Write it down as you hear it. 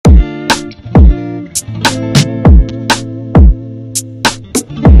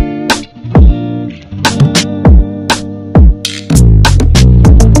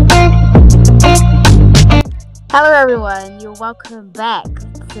everyone, you're welcome back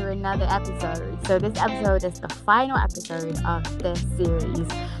to another episode. So this episode is the final episode of this series.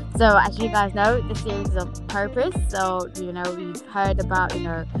 So as you guys know, the series is on purpose. So we've heard about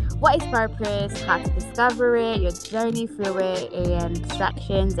what is purpose, how to discover it, your journey through it, and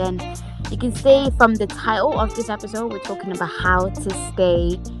distractions. And you can see from the title of this episode, we're talking about how to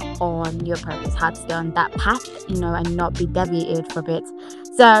stay on your purpose, how to stay on that path, and not be deviated from it.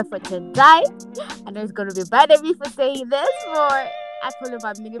 So for today, I know it's going to be bad at me for saying this, but I call him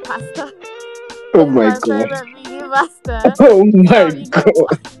my mini pastor. Oh This is my my god. favorite mini pastor. Oh So, my you know god.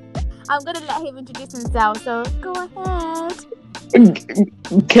 what? I'm going to let him introduce himself. So go ahead.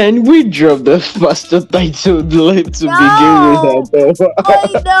 Can we drop the faster title like to No! begin with? Why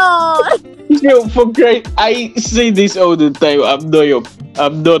no? Yo, for Christ, I say this all the time. I'm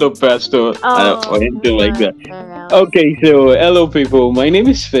not a pastor or anything like that. Where else? Okay, so hello people. My name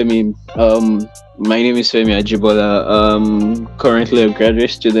is Femi. My name is Femi Ajibola. Currently a graduate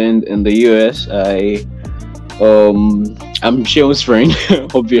student in the US. I'm Sean's friend,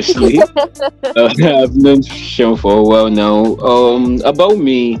 obviously. I've known Sean for a while now. About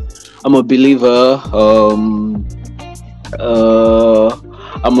me, I'm a believer.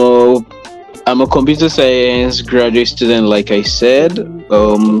 I'm a computer science graduate student, like I said.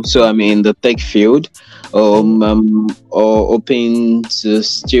 So I'm in the tech field. I'm open to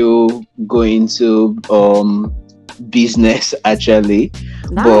still go into business actually,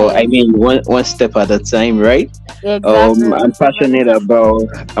 but I Nice. mean one step at a time, right? Exactly. I'm passionate about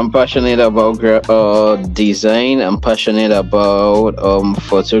design. I'm passionate about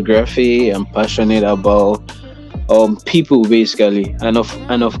photography. I'm passionate about people basically, and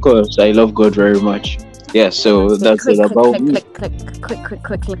of course I love God very much. Yeah, Someone so say that's click, it click, about click, me. click, click, click, click,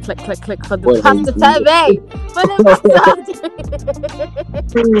 click, click, click, click, click for the What pastor time, hey! For the pastor.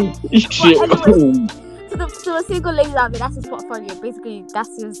 But Shit. anyways, to the single ladies out there, that's his portfolio. Basically,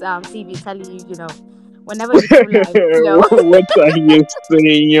 that's his CV telling you, whenever you feel like, What are you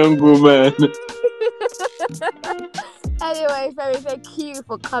saying, young woman? Anyway, very, thank you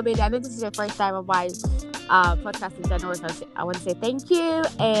for coming. I know this is your first time on my podcast in general, so I want to say thank you.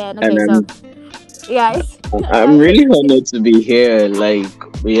 And And okay, so guys, I'm really honored to be here. Like,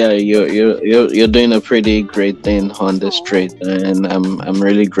 yeah, you're doing a pretty great thing on the oh, street, and I'm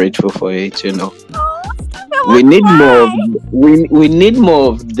really grateful for it. I We want to need more. cry. We need more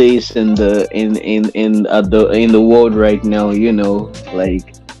of this in the world right now.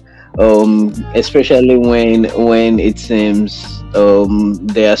 Like especially when it seems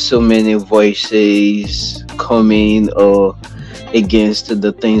there are so many voices coming or against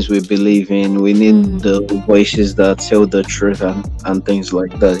the things we believe in. We need Mm, the voices that tell the truth and things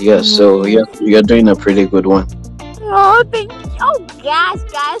like that. Yeah, so mm. yeah, you're doing a pretty good one. Oh, thank you. Oh, gosh,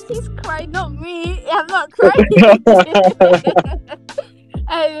 guys, he's crying, not me. I'm not crying.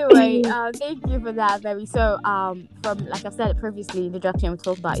 Anyway, thank you for that, baby. So, from like I've said previously in the introduction, we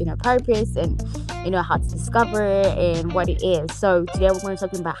talked about purpose and how to discover it and what it is. So today we're going to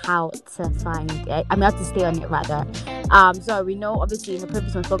talk about how to find it. I mean, how to stay on it rather. So we know obviously in the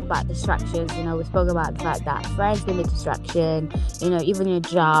previous one we spoke about distractions. We spoke about the fact that friends can be a distraction. Even your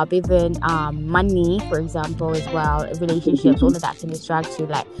job, even money, for example, as well, relationships, all of that can distract you.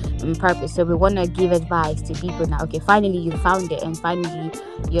 Like purpose. So we want to give advice to people now. Okay, finally you found it, and finally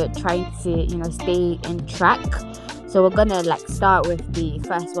you're trying to stay in track. So we're gonna start with the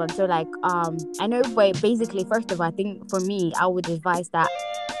first one. So I know, but basically first of all, I think for me I would advise that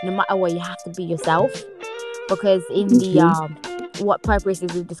no matter what, you have to be yourself, because in the Mhm. what purpose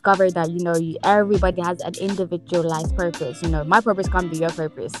is, we discovered that everybody has an individualized purpose. My purpose can't be your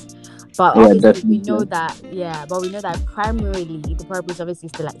purpose, but Yeah, obviously we know definitely. that, but we know that primarily the purpose obviously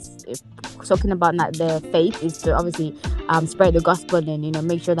is to talking about that the faith is to obviously spread the gospel and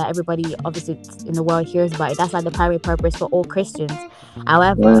make sure that everybody obviously in the world hears about it. That's the primary purpose for all Christians.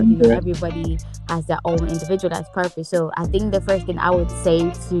 However, Yeah. everybody has their own individualized purpose. So I think the first thing I would say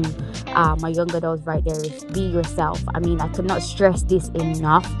to my young adults right there is be yourself. I mean, I could not stress this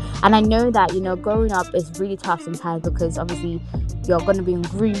enough. And I know that growing up is really tough sometimes, because obviously you're gonna be in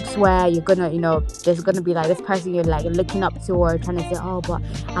groups where you're gonna there's gonna be this person you're looking up to, or trying to say, oh, but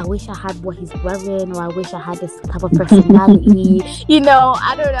I wish I had what he's wearing, or I wish I had this type of personality. I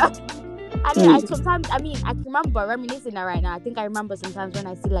don't know. I sometimes, I mean, I can remember reminiscing that right now. I think I remember sometimes when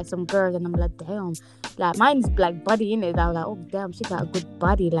I see some girls and I'm like, damn, mine's body in it. I was like, oh damn, she got a good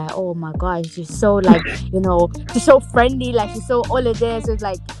body. Oh my gosh, she's so she's so friendly. She's so all of this. So it's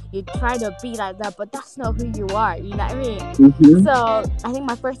you try to be like that, but that's not who you are. You know what I mean? Mm-hmm. So I think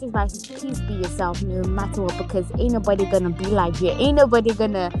my first advice is please be yourself no matter what, because ain't nobody gonna be like you. Ain't nobody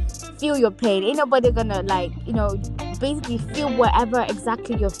gonna feel your pain. Ain't nobody gonna like, basically feel whatever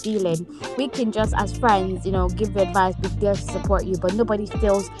exactly you're feeling. We can just as friends, give you advice, be there to support you, but nobody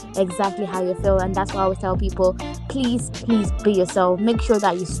feels exactly how you feel. And that's why I always tell people, please be yourself. Make sure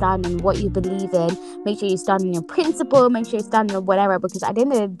that you stand in what you believe in. Make sure you stand in your principle. Make sure you stand in whatever, because at the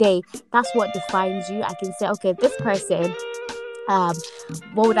end of the day, that's what defines you. I can say, okay, this person, um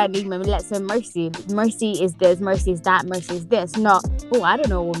what would I name him? Let's say Mercy. Mercy is this, Mercy is that, Mercy is this. Not, oh, I don't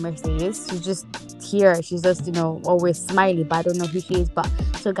know what Mercy is. She's just here. She's just, always smiley, but I don't know who she is. But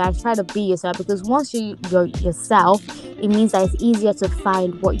so guys, try to be yourself, because once you're yourself, it means that it's easier to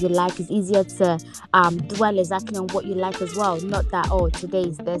find what you like. It's easier to dwell exactly on what you like as well. Not that, oh, today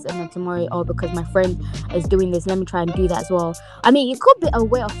is this and then tomorrow, oh, because my friend is doing this, let me try and do that as well. I mean, it could be a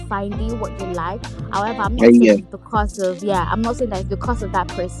way of finding what you like. However, I'm not saying Yeah. it's because of, I'm not saying that it's because of that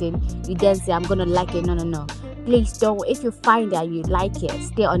person you then say I'm gonna like it. No, no, no. Please don't. If you find that you like it,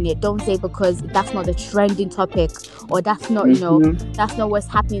 stay on it. Don't say because that's not the trending topic, or that's not, Mm-hmm. that's not what's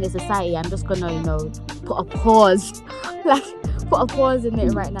happening in society, I'm just gonna, put a pause. Like, put a pause in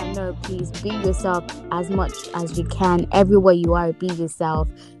it right now. No, please be yourself as much as you can. Everywhere you are, be yourself.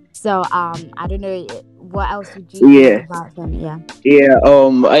 So I don't know, what else would you think Yeah. about them? Yeah. Yeah,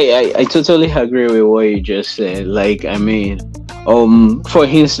 I totally agree with what you just said. Like, I mean, for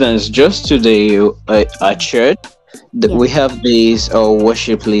instance, just today at church, Yeah. we have this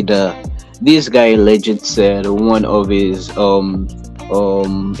worship leader. This guy legit said one of his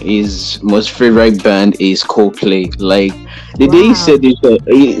most favorite band is Coldplay. Like the day he Wow. said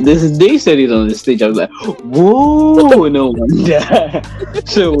it, this day he said it on the stage, I was like, whoa, no wonder.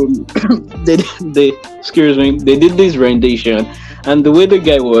 So they excuse me, they did this rendition, and the way the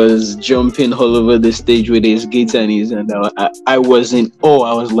guy was jumping all over the stage with his guitar and his, and I was in awe.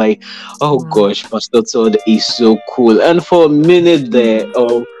 I was like, oh Wow. gosh, Pastor Todd is so cool. And for a minute there, Mm.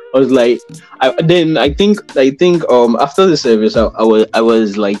 oh, I was like, I think after the service, I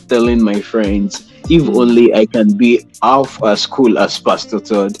was like telling my friends, if Mm. only I can be half as cool as Pastor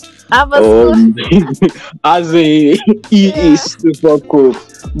Todd. I'm a school. Um, as in, he Yeah. is super cool.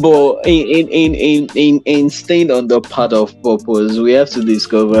 But in staying on the path of purpose, we have to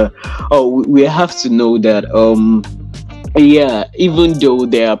discover. Oh, we have to know that. Yeah, even though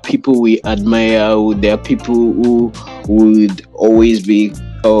there are people we admire, there are people who would always be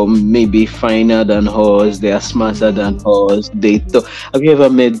maybe finer than us, they are smarter than Mm. us. Have you ever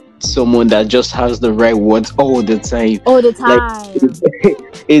met someone that just has the right words all the time? All the Like time.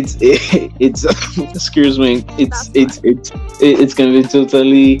 it's excuse me, it's That's it's fine. it's it's gonna be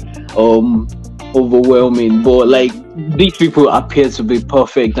totally um overwhelming, but like Mm. these people appear to be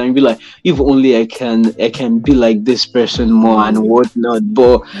perfect, and you be like, if only I can be like this person more and Mm. whatnot.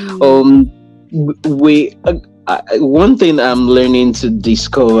 But Mm. um we one thing I'm learning to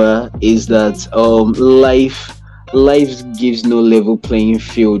discover is that Mm. life gives no level playing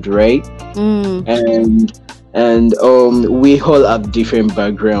field, right? Mm. And we all have different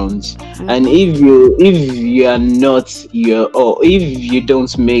backgrounds, and Mhm. if you are not your, or if you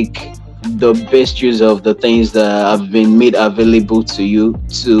don't make the best use of the things that have been made available to you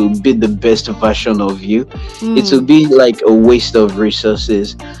to be the best version of you, it will Mm. be like a waste of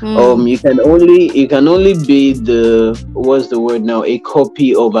resources. Mm. You can only be the, what's the word now, a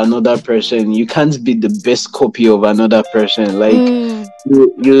copy of another person. You can't be the best copy of another person. Like Mm.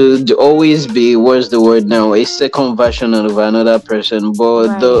 you'd always be, what's the word now, a second version of another person.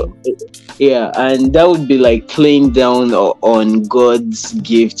 But the, Right. yeah, and that would be like playing down on God's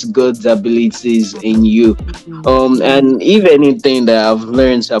gifts, God's abilities in you. Mm. Mm. And if anything that I've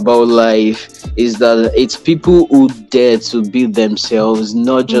learned about life is that it's people who dare to be themselves,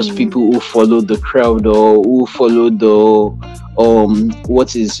 not just Mm. people who follow the crowd or who follow the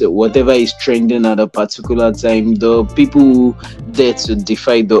whatever is trending at a particular time. The people who dare to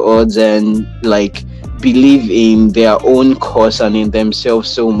defy the odds and like believe in their own cause and in themselves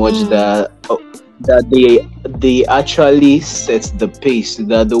so much Mm. that they actually set the pace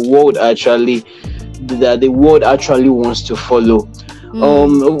that the world actually wants to follow. Mm.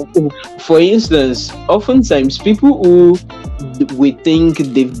 um for instance, oftentimes people who we think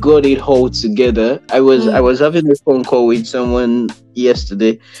they've got it all together. I was Mm. having a phone call with someone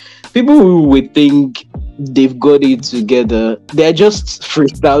yesterday. People who we think they've got it together, they're just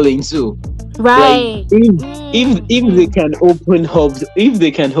freestyling too. Like Right. Mm. if they Mm. can open up, if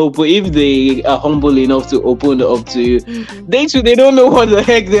they are humble enough to open up to you, Mm. they don't know what the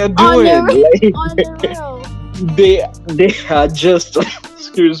heck they're On the doing. real. Like On the real. they are just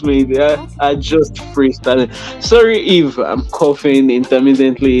excuse me, are just freestyling. Sorry if I'm coughing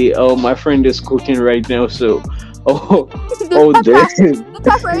intermittently. Oh, my friend is cooking right now, so oh the oh there. pepper, the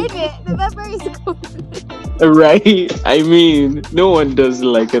pepper in it. The pepper is cool. Right, I mean, no one does it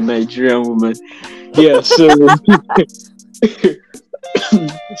like a Nigerian woman. Yeah, so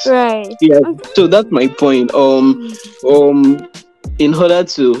Right. yeah, Okay. so that's my point. Mm, Um in order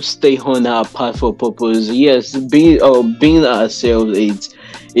to stay on our path for purpose, yes, being ourselves,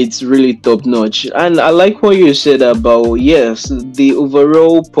 it's really top notch. And I like what you said about, yes, the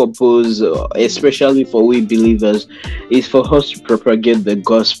overall purpose, especially for we believers, is for us to propagate the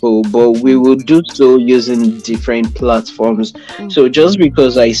gospel, but we mm, will do so using different platforms. mm, So just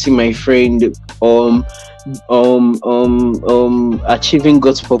because I see my friend um achieving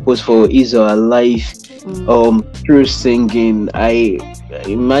God's purpose for his or her life mm, through singing, I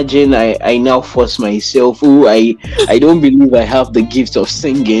imagine I now force myself, who I don't believe I have the gift of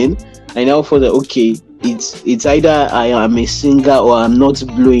singing. I now feel that, okay, it's either I am a singer or I'm not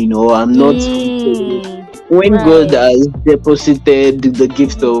blowing or I'm not. mm, When God right. has deposited the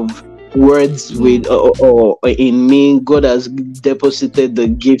gift Mm, of words mm, with or in me, God has deposited the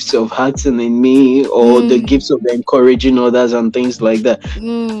gifts of acting in me, or the mm, gifts of encouraging others and things like that,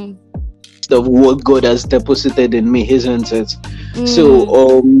 mm, of what God has deposited in me, isn't it? So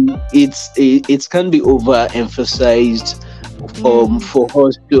mm, it can be overemphasized mm. for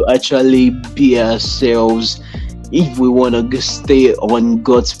us to actually be ourselves if we want to stay on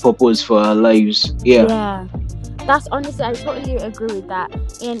God's purpose for our lives. Yeah. Yeah. That's honestly, I totally agree with that.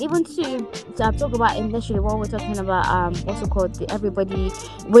 And even to talk about initially what we're talking about, what's it called? Everybody,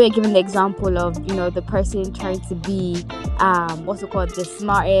 we're giving the example of, the person trying to be, what's it called? The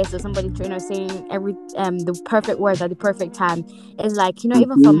smartest, or somebody, saying the perfect words at the perfect time. It's like,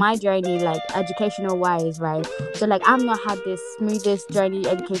 even for Mhm. my journey, like educational wise, right? So like, I've not had this smoothest journey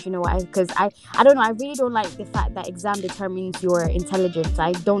educational wise, because I don't know, I really don't like the fact that exam determines your intelligence.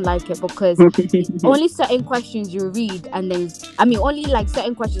 I don't like it, because only certain questions you read, and then only like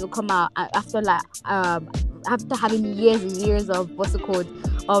certain questions will come out after like after having years and years of what's it called,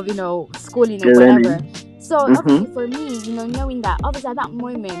 of schooling or whatever. Learning. So Mm-hmm. obviously for me, knowing that obviously at that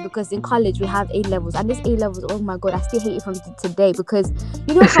moment, because in college we have A levels, and this A levels, oh my god, I still hate it from today, because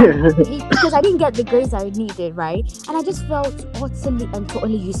because I didn't get the grades I needed, right? And I just felt utterly and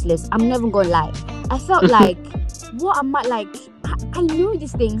totally useless. I'm never gonna lie. I felt like, what am I like? I know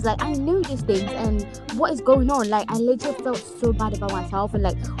these things, like I know these things, and what is going on? Like I legit felt so bad about myself, and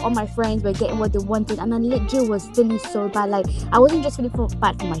like all my friends were getting what they wanted, and I legit was feeling so bad. Like I wasn't just feeling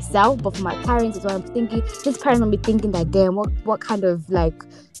bad for myself, but for my parents as well. I'm thinking, this parent might be thinking that, damn, what kind of like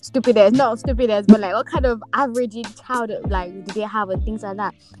stupid ass, not stupid ass, but like what kind of average child like do they have, and things like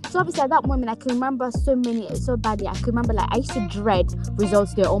that. So obviously at that moment, I can remember so badly. I can remember like I used to dread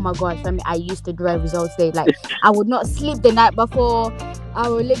results day. Oh my gosh, I used to dread results day. Like I would not sleep the night before. I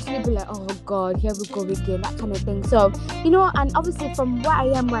would literally be like, oh god, here we go again, that kind of thing. So, and obviously from where I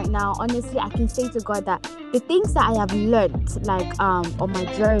am right now, honestly, I can say to God that the things that I have learned, like on my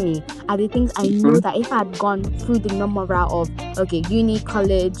journey, are the things I know that if I had gone through the normal route of, okay, uni,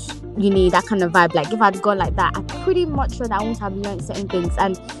 college, that kind of vibe, like if I'd gone like that, I'm pretty much sure that I won't have learned certain things.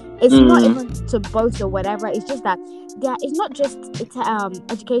 And it's not Mm. even to boast or whatever, it's just that it's not just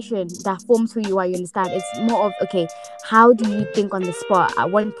education that forms who you are, you understand. It's more of, okay, how do you think on the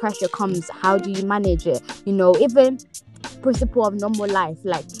spot, when pressure comes, how do you manage it, even principle of normal life,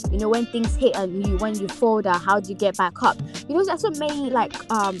 like when things hit on you, when you fall down, how do you get back up? There's so many like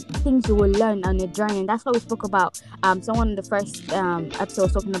things you will learn on your journey. And that's what we spoke about. Someone in the first episode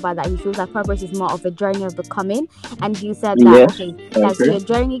was talking about that he feels like purpose is more of a journey of becoming. And he said that, Yes. okay, like, so Okay. your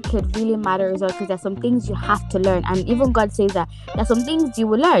journey could really matter as well, because there's some things you have to learn. And even God says that there's some things you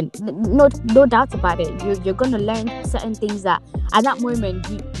will learn. No doubt about it. You're gonna learn certain things that at that moment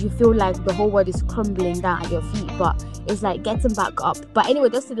you feel like the whole world is crumbling down at your feet, but it's like getting back up. But anyway,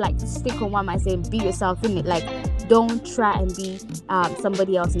 just to like stick on what am I saying, be yourself in it. Like, don't try and be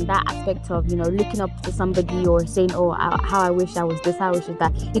somebody else in that aspect of looking up to somebody or saying, oh, how I wish I was this, how I wish I was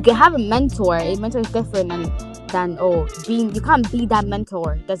that. You can have a mentor. A mentor is different than being. You can't be that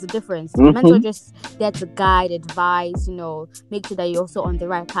mentor. There's a difference. Mentor Mm-hmm. just there to guide, advise, make sure that you're also on the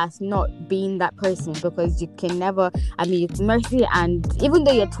right path, not being that person, because you can never. Mercy, and even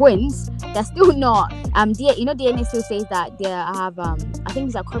though you're twins, they're still not. DNA still says that they have I think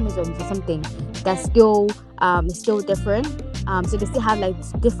it's like chromosomes or something. That's still different. So they still have like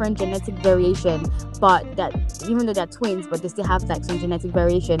different genetic variation, but that even though they're twins, but they still have like some genetic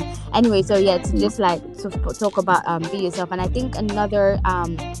variation. Anyway, so yeah, to just like to talk about be yourself. And I think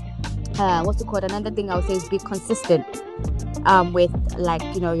what's it called? Another thing I would say is be consistent with, like,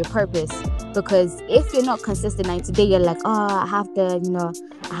 your purpose. Because if you're not consistent, like today you're like, oh, I have I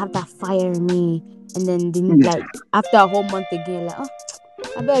have that fire in me, and then like after a whole month again, you're like, oh,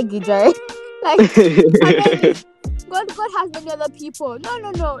 I beg you, Jerry. Like, I beg you. God has many other people.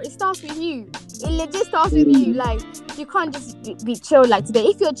 No. It starts with you. It legit starts with you. Like, you can't just be chill like today.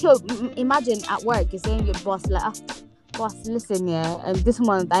 If you're chill, imagine at work, you're saying your boss, like, boss, listen, yeah, and this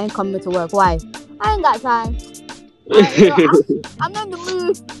month I ain't coming to work. Why? I ain't got time. I'm not in the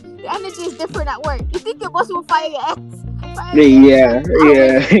mood. The energy is different at work. You think your boss will fire your ass? Yeah.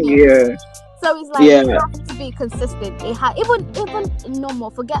 So it's like, you have to be consistent. It even normal.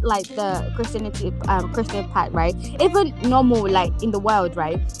 Forget like the Christianity, Christian part, right? Even normal, like in the world,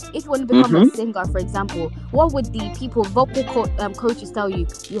 right? If you want to become a singer, for example, what would the vocal coaches tell you?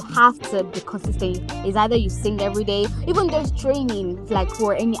 You have to be consistent. It's either you sing every day. Even there's training, like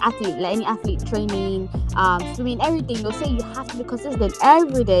for any athlete training, swimming, everything. They'll say you have to be consistent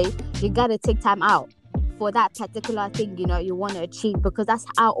every day. You gotta take time out for that particular thing you want to achieve, because that's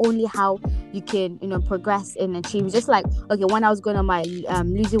only how you can progress and achieve. Just like, okay, when I was going on my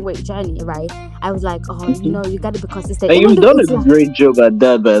losing weight journey, right, I was like, you got to be consistent. And you've done a great job at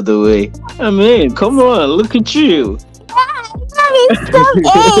that, by the way. I mean, come on, look at you.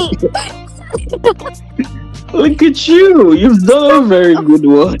 Look at you. You've done a very good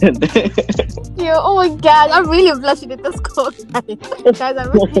one. Oh my god, I'm really blushing at this call, guys.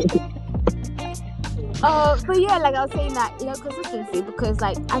 I'm really but yeah, like I was saying that, consistency, because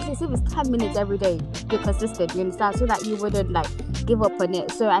like at least if it's 10 minutes every day, you're consistent, you understand, so that you wouldn't like give up on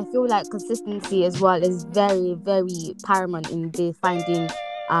it. So I feel like consistency as well is very, very paramount in finding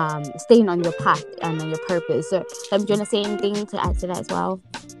staying on your path and on your purpose. So do you want to say anything to add to that as well?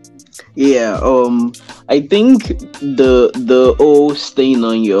 Yeah, I think the whole staying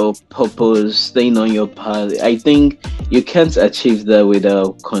on your purpose, staying on your path, I think you can't achieve that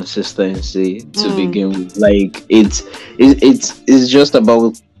without consistency to begin with. Like, it's just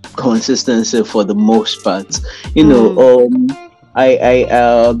about consistency for the most part.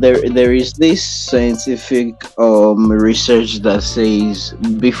 There is this scientific research that says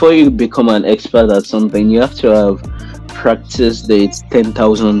before you become an expert at something, you have to have practiced it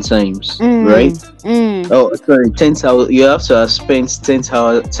 10,000 times, right? Oh, sorry, 10,000. You have to have spent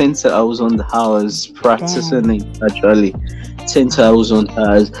 10,000 hours practicing it. Actually, 10,000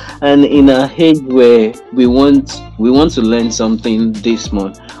 hours. And in a age where we want to learn something this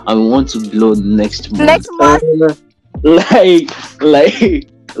month and we want to blow next month. It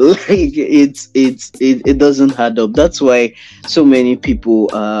doesn't add up. That's why so many people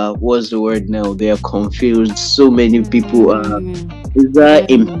what's the word now, they are confused. So many people is that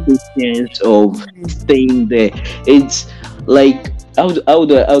impatience of staying there. It's like, how do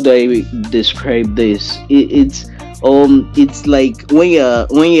I describe this? It's like when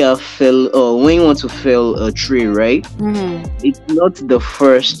you fell, or when you want to fell a tree, right? It's not the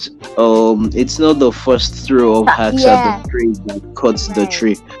first throw of axe at the tree that cuts the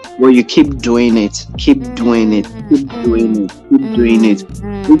tree. Well, you keep doing it. It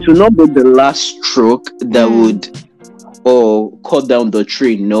will not be the last stroke that would cut down the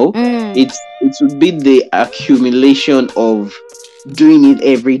tree. No, it would be the accumulation of doing it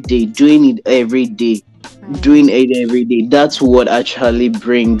every day. That's what actually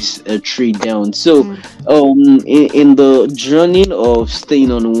brings a tree down. So in the journey of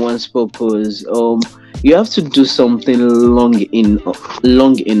staying on one's purpose, you have to do something long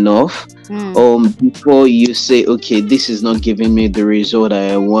enough before you say, okay, this is not giving me the result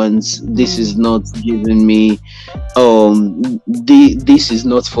I want, this is not giving me this is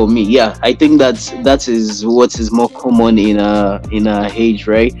not for me. Yeah, I think that is what is more common in our age,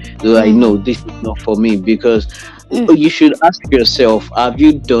 right? So I know this is not for me, because you should ask yourself, have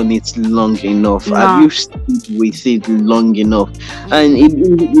you done it long enough? Have you stayed with it long enough? And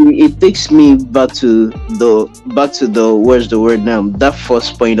it takes me back to the where's the word now, that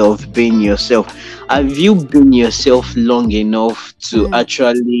first point of being yourself. Have you been yourself long enough to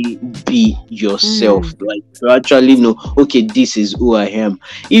actually be yourself? Like, to actually know, okay, this is who I am.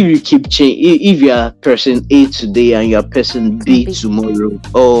 If you keep changing, if you are person A today and you are person B tomorrow,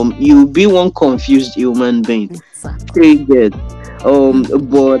 you'll be one confused human being. But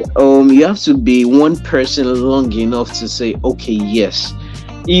you have to be one person long enough to say, okay, yes.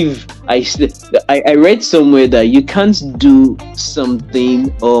 If I read somewhere that you can't do something,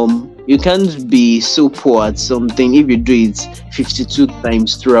 you can't be so poor at something if you do it 52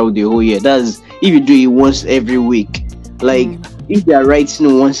 times throughout the whole year. That's if you do it once every week. Like, if you are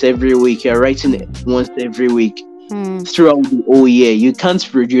writing once every week, you're writing once every week. throughout the whole year. You can't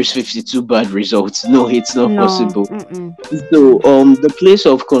produce 52 bad results. No, it's not No. possible. Mm-mm. So the place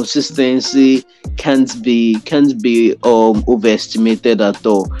of consistency can't be overestimated at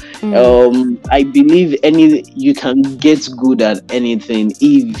all. I believe any you can get good at anything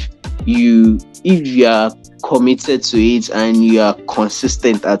if you are committed to it and you are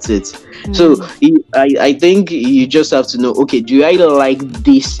consistent at it. So I think you just have to know, okay, do I like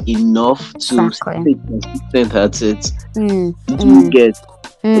this enough to Exactly. stay consistent at it? Mm. Do you get?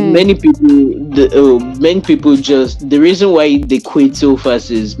 Many people just, the reason why they quit so fast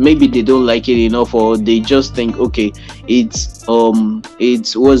is maybe they don't like it enough, or they just think, okay, it's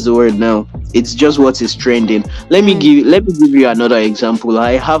what's the word now, it's just what is trending. Let me give you another example.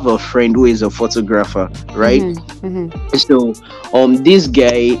 I have a friend who is a photographer, right? So this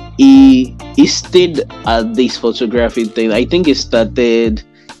guy, he stayed at this photography thing. I think he started,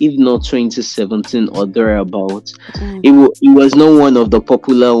 if not 2017 or thereabouts. It was not one of the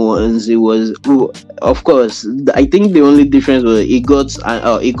popular ones. It was, of course, I think the only difference was he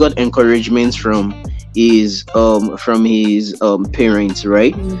got encouragement from his parents,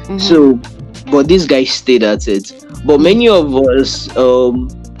 right? So, but this guy stayed at it. But many of us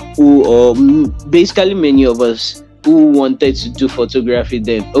basically many of us who wanted to do photography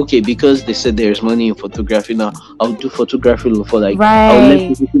then, okay, because they said there's money in photography now, I'll do photography for like, I'll let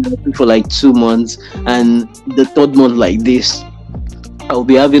Right. people do for like 2 months, and the third month like this, I'll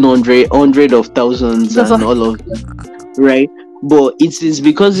be having hundred of thousands That's and what. all of that, right? But it is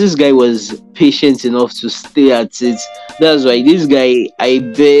because this guy was patient enough to stay at it. That's why this guy, I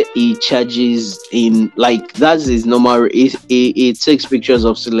bet he charges in, like, that's his normal. He takes pictures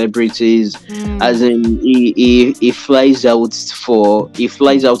of celebrities, as in he flies out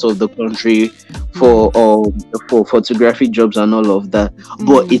of the country for photography jobs and all of that.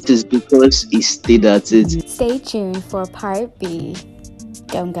 But it is because he stayed at it. Stay tuned for part B.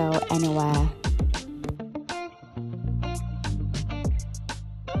 Don't go anywhere.